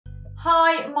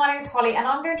Hi, my name is Holly and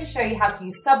I'm going to show you how to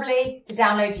use Subtly to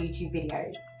download YouTube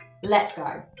videos. Let's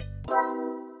go.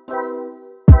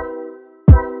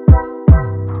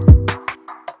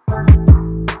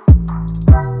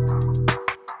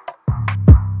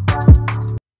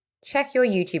 Check your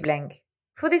YouTube link.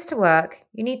 For this to work,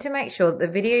 you need to make sure that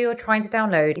the video you're trying to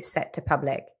download is set to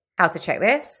public. How to check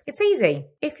this? It's easy.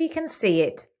 If you can see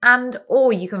it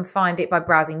or you can find it by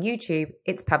browsing YouTube,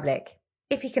 it's public.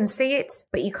 If you can see it,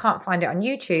 but you can't find it on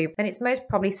YouTube, then it's most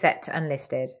probably set to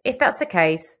unlisted. If that's the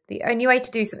case, the only way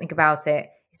to do something about it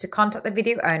is to contact the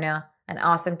video owner and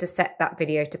ask them to set that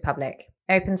video to public.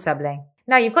 Open Subtly.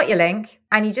 Now you've got your link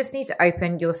and you just need to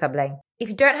open your Subtly. If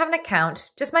you don't have an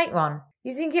account, just make one.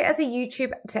 Using it as a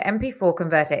YouTube to MP4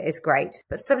 converter is great,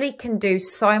 but Subtly can do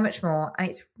so much more and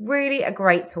it's really a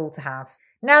great tool to have.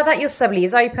 Now that your Subtly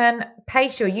is open,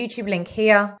 paste your YouTube link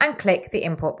here and click the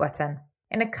import button.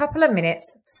 In a couple of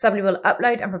minutes, Subtly will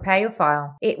upload and prepare your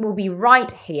file. It will be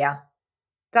right here.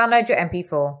 Download your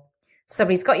MP4.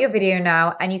 Subtly's got your video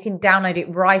now and you can download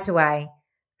it right away.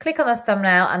 Click on the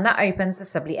thumbnail and that opens the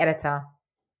Subtly editor.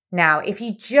 Now, if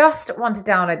you just want to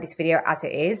download this video as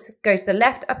it is, go to the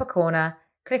left upper corner,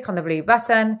 click on the blue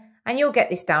button, and you'll get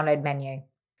this download menu.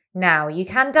 Now, you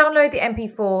can download the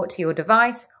MP4 to your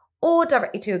device or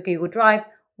directly to your Google Drive,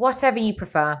 whatever you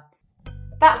prefer.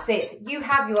 That's it, you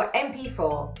have your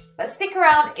MP4. But stick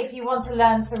around if you want to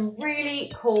learn some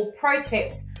really cool pro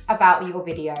tips about your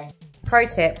video. Pro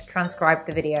tip, transcribe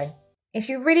the video. If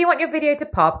you really want your video to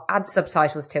pop, add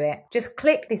subtitles to it. Just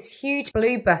click this huge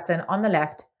blue button on the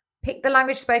left, pick the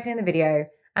language spoken in the video,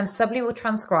 and Subtly will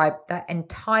transcribe that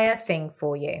entire thing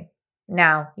for you.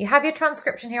 Now, you have your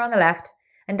transcription here on the left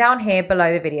and down here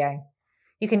below the video.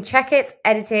 You can check it,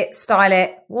 edit it, style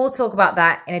it. We'll talk about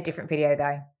that in a different video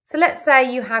though. So let's say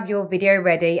you have your video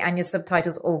ready and your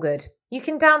subtitles all good. You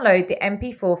can download the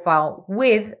MP4 file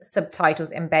with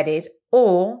subtitles embedded,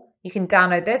 or you can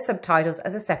download those subtitles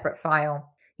as a separate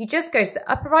file. You just go to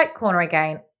the upper right corner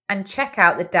again and check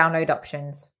out the download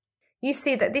options. You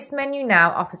see that this menu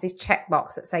now offers this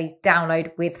checkbox that says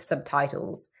download with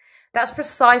subtitles. That's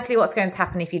precisely what's going to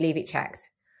happen if you leave it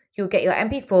checked. You'll get your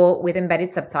MP4 with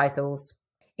embedded subtitles.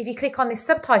 If you click on this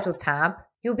subtitles tab,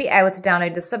 you'll be able to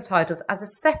download the subtitles as a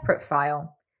separate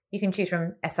file. You can choose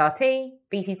from SRT,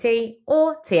 VCT,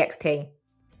 or TXT.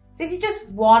 This is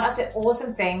just one of the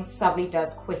awesome things Subtly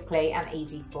does quickly and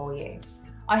easy for you.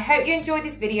 I hope you enjoyed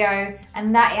this video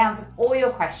and that it answered all your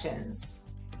questions.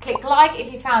 Click like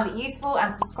if you found it useful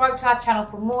and subscribe to our channel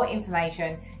for more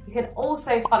information. You can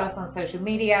also follow us on social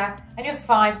media and you'll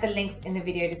find the links in the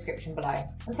video description below.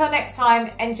 Until next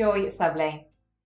time, enjoy Subtly.